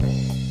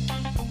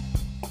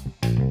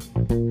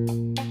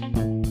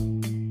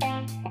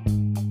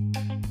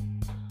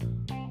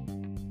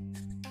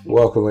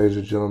Welcome, ladies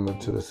and gentlemen,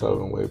 to the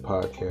Southern Way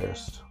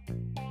Podcast.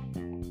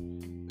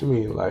 Let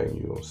me enlighten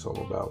you on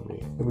something about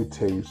me. Let me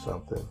tell you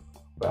something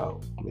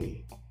about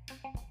me.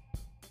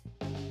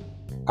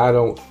 I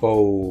don't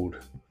fold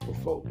for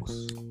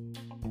folks.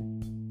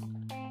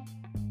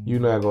 You're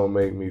not going to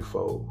make me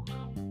fold.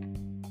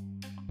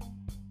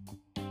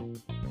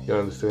 You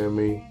understand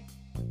me?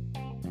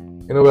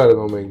 Ain't nobody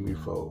going to make me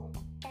fold.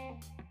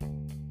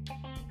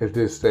 At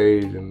this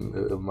stage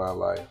of my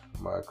life,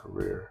 my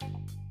career,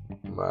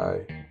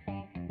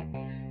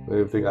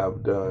 everything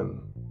I've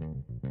done,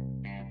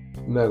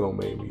 not gonna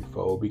make me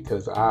fold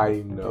because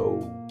I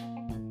know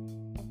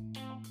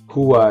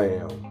who I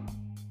am,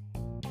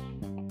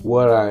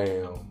 what I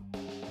am,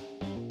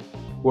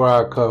 where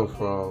I come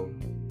from,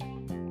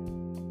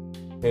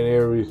 and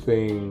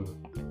everything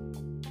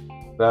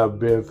that I've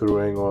been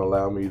through ain't gonna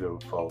allow me to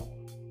fold.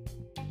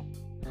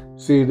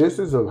 See, this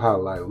is how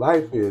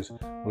life is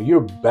when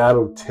you're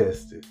battle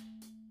tested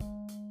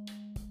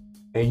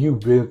and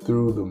you've been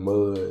through the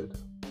mud.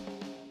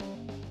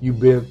 You've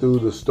been through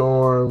the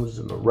storms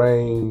and the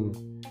rain,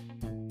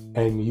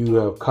 and you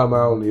have come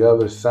out on the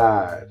other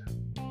side.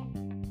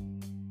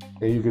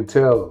 And you can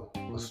tell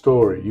a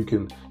story. You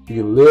can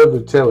live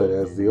to tell it,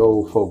 as the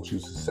old folks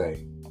used to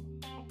say.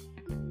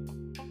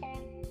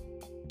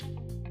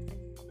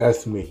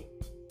 That's me.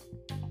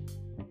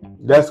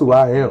 That's who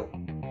I am.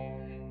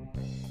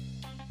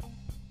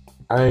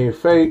 I ain't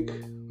fake.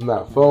 I'm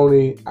not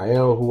phony. I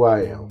am who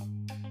I am.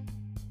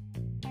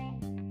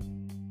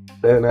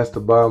 And that's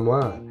the bottom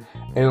line.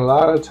 And a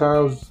lot of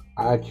times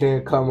I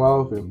can't come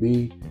off and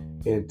be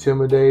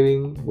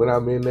intimidating when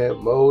I'm in that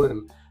mode.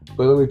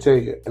 But let me tell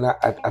you, and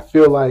I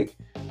feel like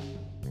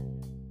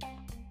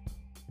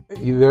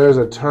there's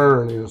a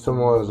turn in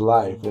someone's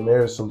life, and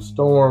there's some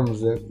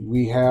storms that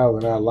we have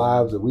in our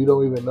lives that we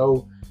don't even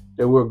know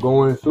that we're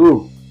going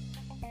through.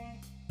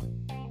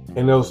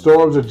 And those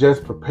storms are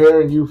just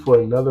preparing you for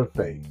another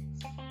phase.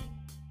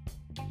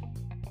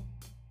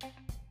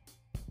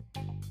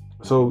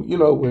 So,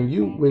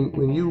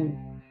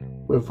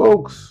 when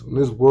folks in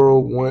this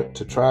world want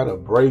to try to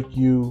break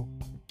you,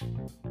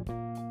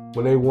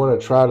 when they want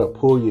to try to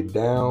pull you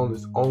down,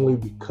 it's only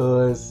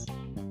because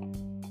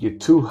you're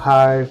too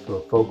high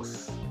for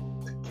folks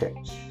to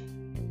catch.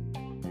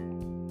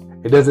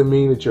 It doesn't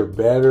mean that you're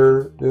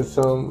better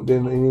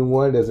than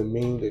anyone. It doesn't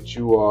mean that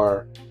you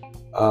are,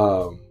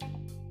 that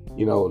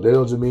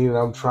doesn't mean that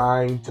I'm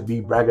trying to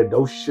be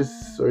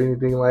braggadocious or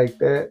anything like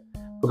that,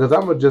 because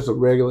I'm just a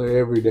regular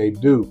everyday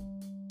dude.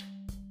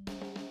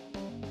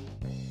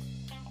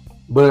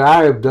 But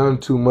I have done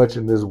too much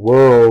in this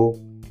world,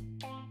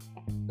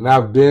 and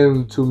I've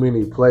been too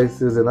many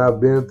places, and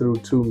I've been through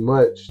too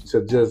much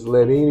to just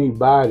let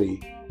anybody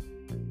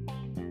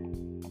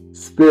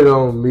spit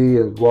on me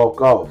and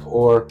walk off,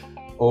 or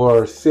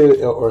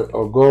sit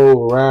or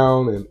go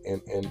around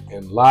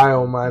and lie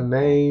on my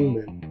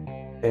name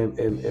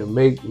and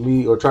make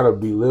me, or try to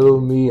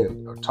belittle me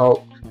or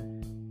talk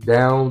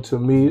down to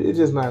me. It's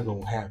just not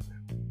gonna happen.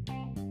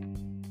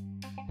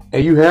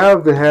 And you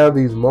have to have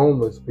these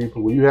moments,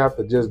 people, where you have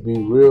to just be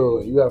real,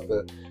 and you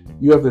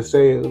have to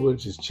say it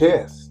with your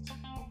chest.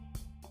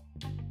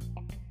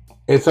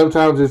 And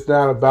sometimes it's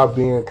not about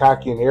being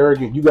cocky and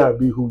arrogant. You gotta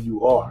be who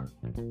you are.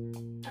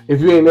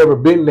 If you ain't never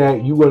been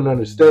that, you wouldn't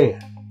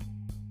understand.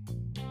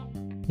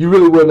 You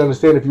really wouldn't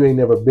understand if you ain't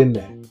never been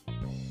that.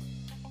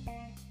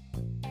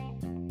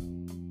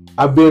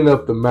 I've been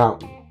up the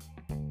mountain.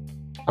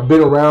 I've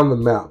been around the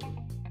mountain.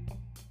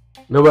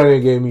 Nobody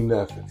gave me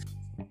nothing.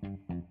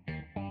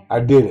 I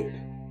did it.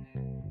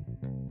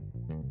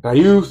 I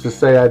used to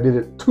say I did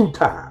it 2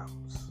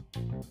 times.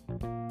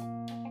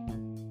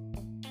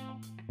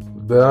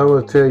 But I'm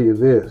going to tell you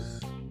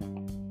this.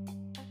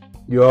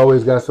 You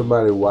always got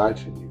somebody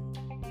watching you.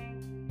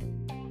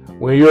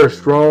 When you're a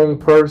strong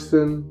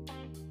person,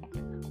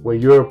 when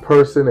you're a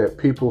person that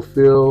people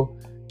feel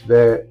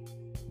that,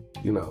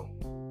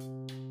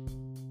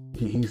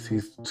 he's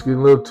getting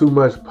a little too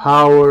much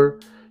power,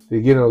 they're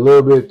getting a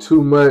little bit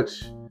too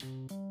much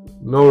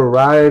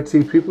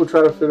notoriety, people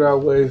try to figure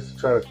out ways to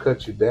try to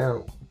cut you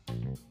down.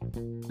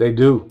 They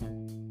do.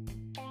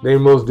 They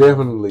most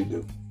definitely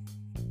do.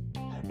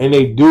 And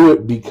they do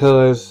it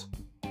because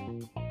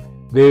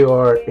they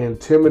are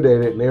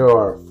intimidated and they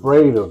are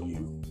afraid of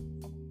you.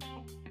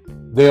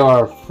 They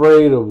are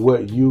afraid of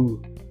what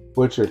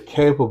you're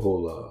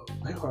capable of.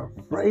 They are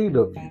afraid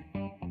of you.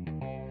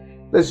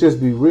 Let's just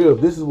be real.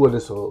 That's what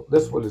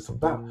it's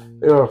about.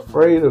 They are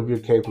afraid of your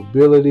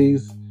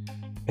capabilities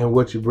and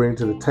what you bring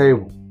to the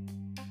table.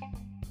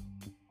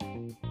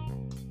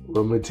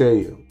 Let me tell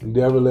you,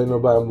 never let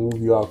nobody move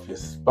you off your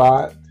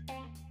spot.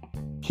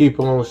 Keep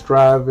on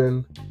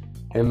striving.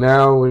 And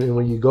now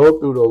when you go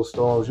through those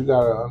storms, you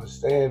got to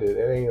understand it.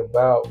 It ain't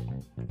about,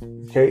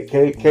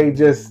 can't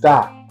just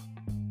stop.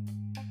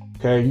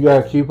 Okay, you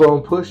got to keep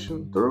on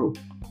pushing through.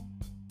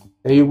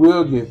 And you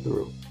will get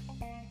through.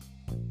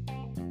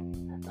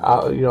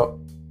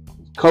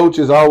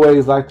 Coaches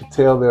always like to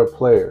tell their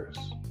players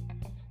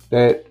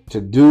that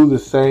to do the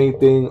same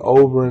thing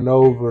over and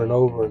over and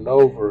over and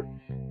over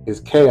is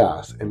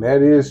chaos, and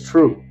that is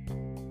true.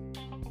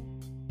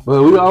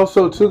 But we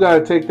also too got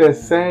to take that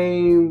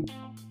same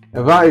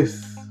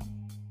advice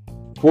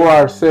for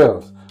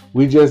ourselves.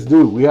 We just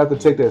do. We have to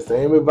take that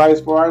same advice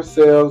for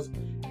ourselves,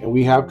 and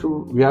we have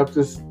to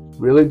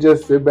really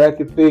just sit back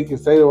and think and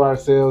say to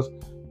ourselves,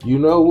 you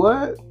know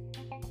what?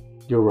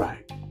 You're right.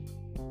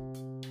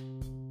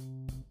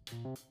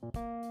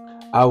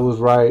 I was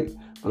right,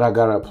 but I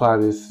gotta apply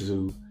this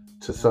to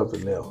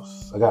something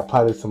else. I gotta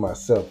apply this to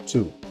myself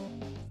too.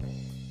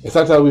 And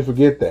sometimes we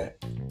forget that.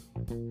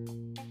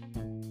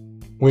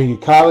 When you're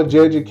college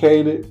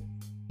educated,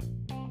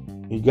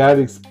 you got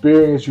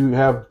experience, you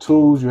have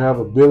tools, you have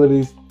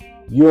abilities,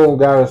 you don't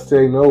gotta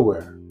stay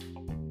nowhere.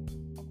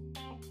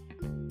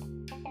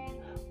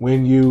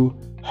 When you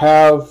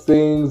have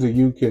things that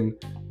you can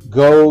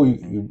go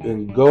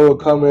and go and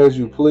come as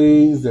you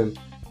please, and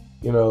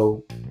you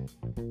know,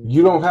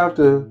 you don't have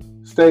to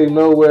stay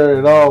nowhere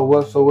at all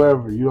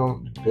whatsoever. You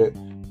don't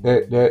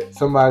that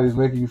somebody's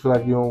making you feel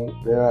like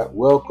they're not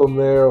welcome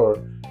there,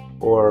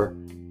 or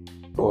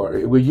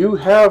when you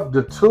have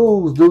the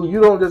tools, dude, you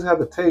don't just have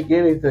to take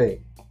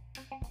anything.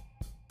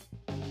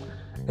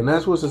 And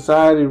that's what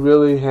society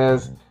really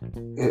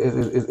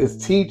is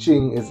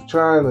teaching, is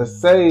trying to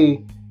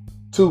say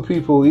to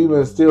people,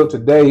 even still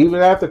today,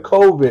 even after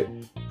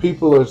COVID,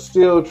 people are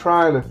still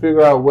trying to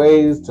figure out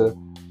ways to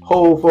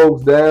hold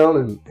folks down,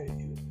 and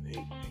it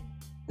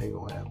ain't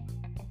gonna happen.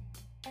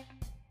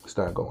 It's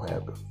not gonna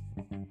happen.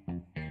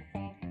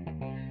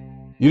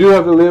 You do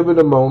have to live in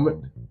the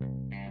moment.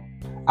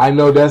 I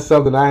know that's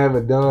something I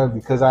haven't done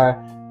because I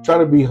try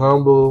to be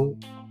humble,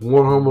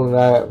 more humble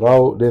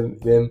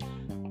than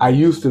I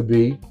used to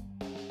be.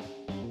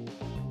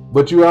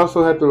 But you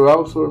also have to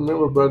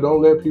remember, bro,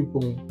 don't let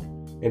people,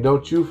 and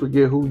don't you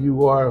forget who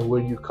you are and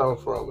where you come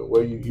from and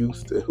who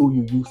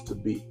you used to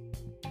be.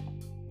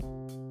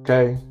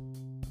 Okay?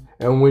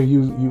 And when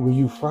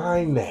you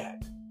find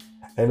that,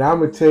 and I'm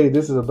gonna tell you,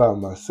 this is about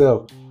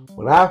myself.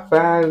 When I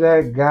find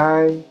that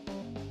guy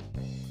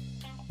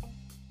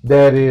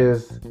that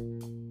is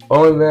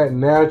on that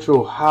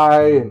natural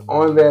high and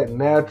on that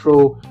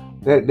natural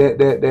that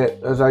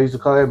as I used to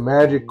call it,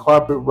 magic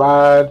carpet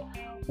ride,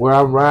 where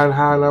I'm riding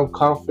high and I'm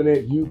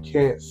confident, you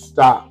can't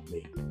stop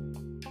me.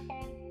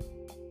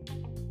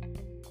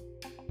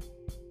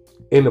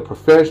 In a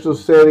professional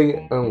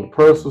setting, in a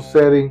personal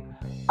setting,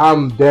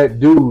 I'm that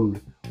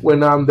dude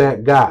when I'm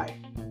that guy.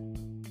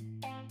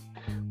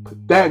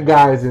 But that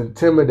guy is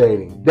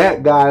intimidating.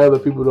 That guy other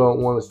people don't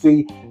want to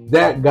see.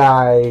 That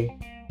guy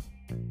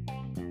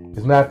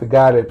is not the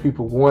guy that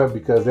people want,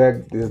 because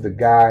that is the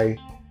guy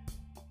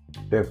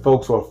that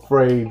folks are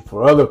afraid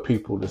for other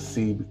people to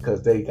see,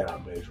 because they got to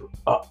measure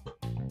up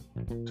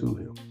to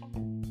him.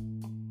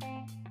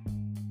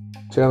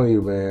 I'm telling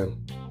you, man,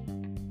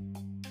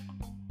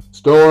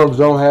 storms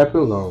don't happen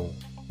alone.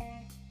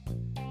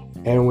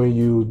 And when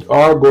you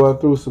are going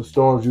through some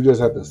storms, you just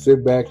have to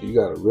sit back and you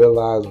got to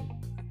realize and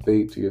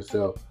think to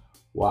yourself,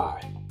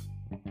 why?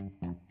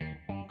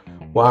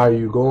 Why are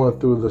you going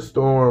through the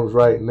storms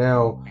right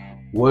now?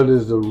 What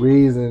is the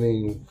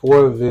reasoning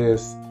for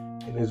this?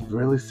 And it's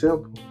really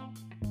simple.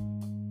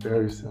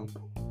 Very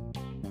simple.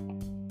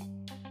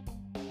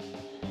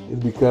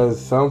 It's because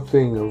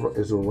something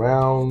is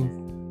around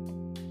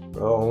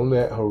on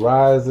that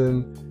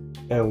horizon,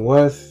 and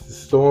once the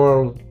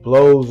storm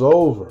blows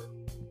over,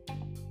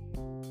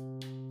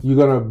 you're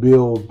going to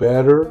build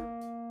better,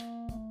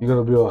 you're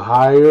going to build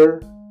higher,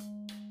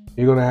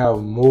 you're going to have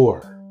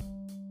more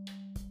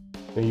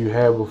than you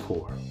had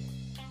before.